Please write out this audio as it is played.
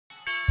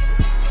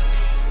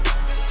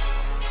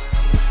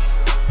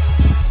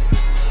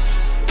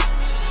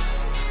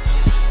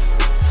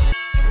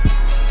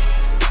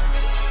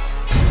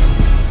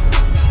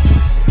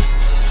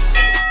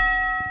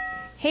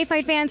Hey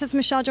fight fans, it's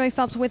Michelle Joy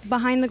Phelps with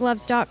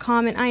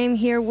BehindTheGloves.com, and I am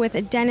here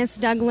with Denis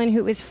Douglin,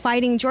 who is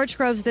fighting George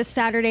Groves this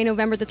Saturday,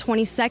 November the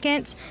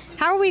 22nd.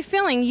 How are we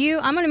feeling?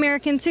 I'm an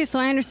American too, so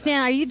I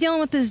understand. Are you dealing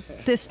with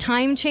this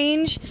time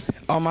change?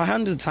 I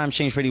handled the time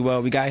change pretty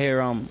well. We got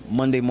here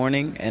Monday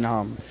morning, and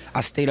I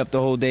stayed up the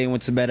whole day and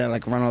went to bed at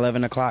like around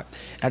 11 o'clock.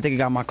 I think I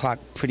got my clock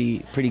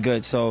pretty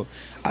good. So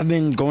I've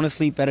been going to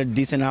sleep at a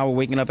decent hour,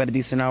 waking up at a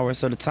decent hour.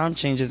 So the time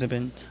change hasn't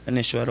been an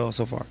issue at all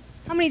so far.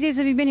 How many days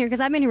have you been here? Because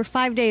I've been here for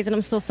 5 days and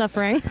I'm still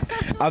suffering.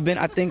 I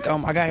think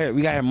we got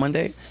here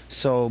Monday,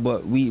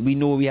 but we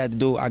knew what we had to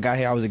do. I got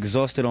here, I was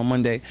exhausted on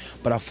Monday,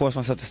 but I forced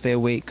myself to stay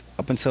awake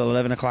up until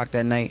 11 o'clock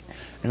that night,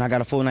 and I got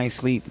a full night's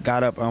sleep.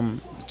 Got up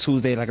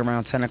Tuesday like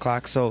around 10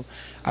 o'clock, so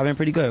I've been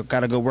pretty good.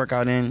 Got a good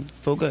workout in,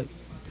 feel good.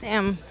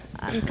 Damn,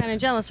 I'm kind of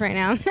jealous right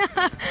now.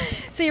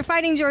 So you're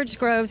fighting George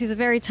Groves. He's a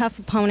very tough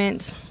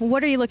opponent.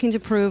 What are you looking to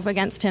prove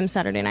against him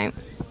Saturday night?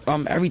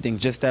 Everything.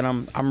 Just that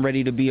I'm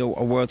ready to be a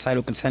world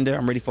title contender.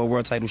 I'm ready for a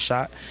world title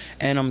shot,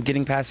 and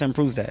getting past him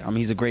proves that.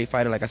 He's a great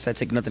fighter. Like I said,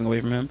 take nothing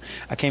away from him.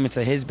 I came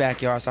into his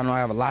backyard, so I know I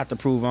have a lot to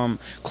prove.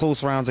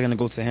 Close rounds are gonna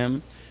go to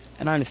him,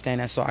 and I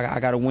understand that. So I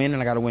got to win,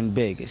 and I got to win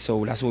big.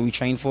 So that's what we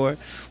trained for.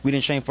 We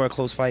didn't train for a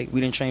close fight.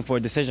 We didn't train for a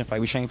decision fight.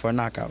 We trained for a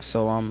knockout.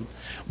 So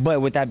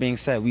but with that being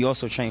said, we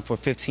also trained for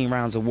 15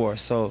 rounds of war.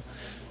 So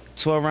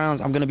 12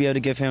 rounds, I'm gonna be able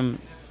to give him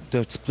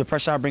the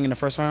pressure I bring in the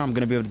first round. I'm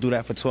going to be able to do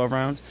that for 12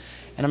 rounds,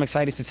 and I'm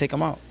excited to take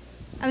him out.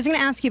 I was going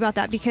to ask you about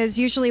that because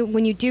usually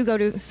when you do go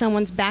to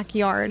someone's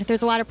backyard,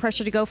 there's a lot of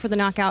pressure to go for the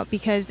knockout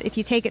because if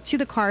you take it to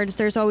the cards,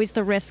 there's always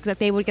the risk that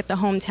they would get the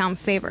hometown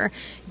favor.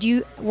 Do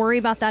you worry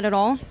about that at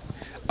all?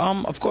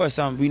 Of course,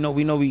 we know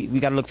we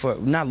got to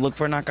not look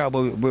for a knockout,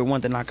 but we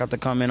want the knockout to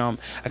come in. I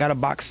got to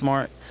box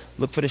smart,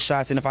 look for the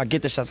shots, and if I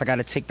get the shots, I got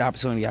to take the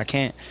opportunity.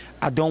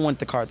 I don't want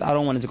the card. I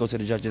don't want it to go to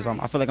the judges.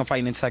 I feel like I'm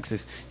fighting in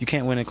Texas. You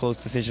can't win a close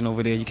decision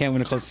over there. You can't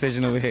win a close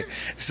decision over here.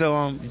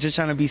 So just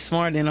trying to be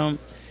smart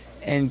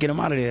and get him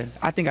out of there.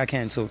 I think I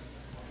can too.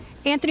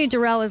 Anthony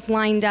Dirrell is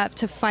lined up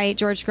to fight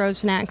George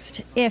Groves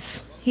next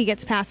if he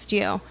gets past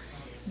you.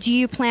 Do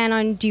you plan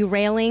on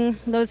derailing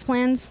those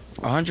plans?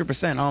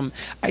 100%.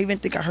 I even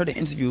think I heard an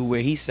interview where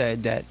he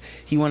said that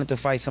he wanted to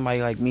fight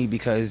somebody like me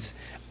because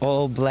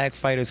all black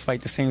fighters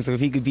fight the same. So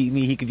if he could beat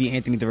me, he could beat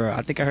Anthony Dirrell.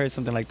 I think I heard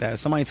something like that.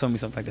 Somebody told me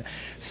something like that.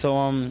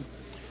 So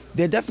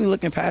they're definitely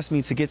looking past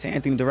me to get to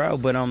Anthony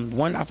Dirrell. But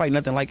one, I fight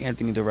nothing like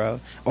Anthony Dirrell,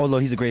 although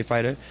he's a great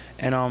fighter.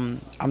 And I'm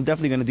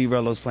definitely going to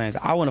derail those plans.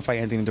 I want to fight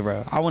Anthony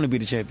Dirrell. I want to be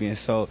the champion.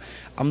 So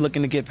I'm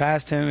looking to get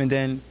past him, and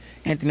then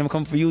Anthony, I'm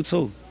coming for you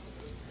too.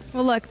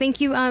 Well, look, thank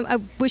you. I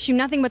wish you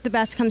nothing but the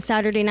best come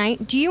Saturday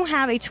night. Do you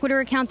have a Twitter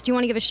account that you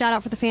want to give a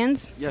shout-out for the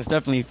fans? Yes,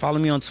 definitely. Follow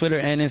me on Twitter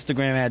and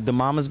Instagram at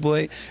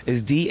DaMamasBoy.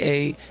 It's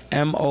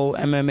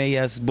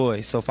DAMOMMAS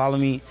Boy. So follow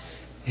me,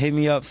 hit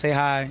me up, say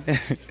hi.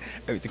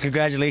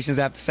 Congratulations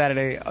after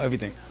Saturday,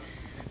 everything.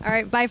 All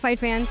right, bye, fight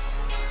fans.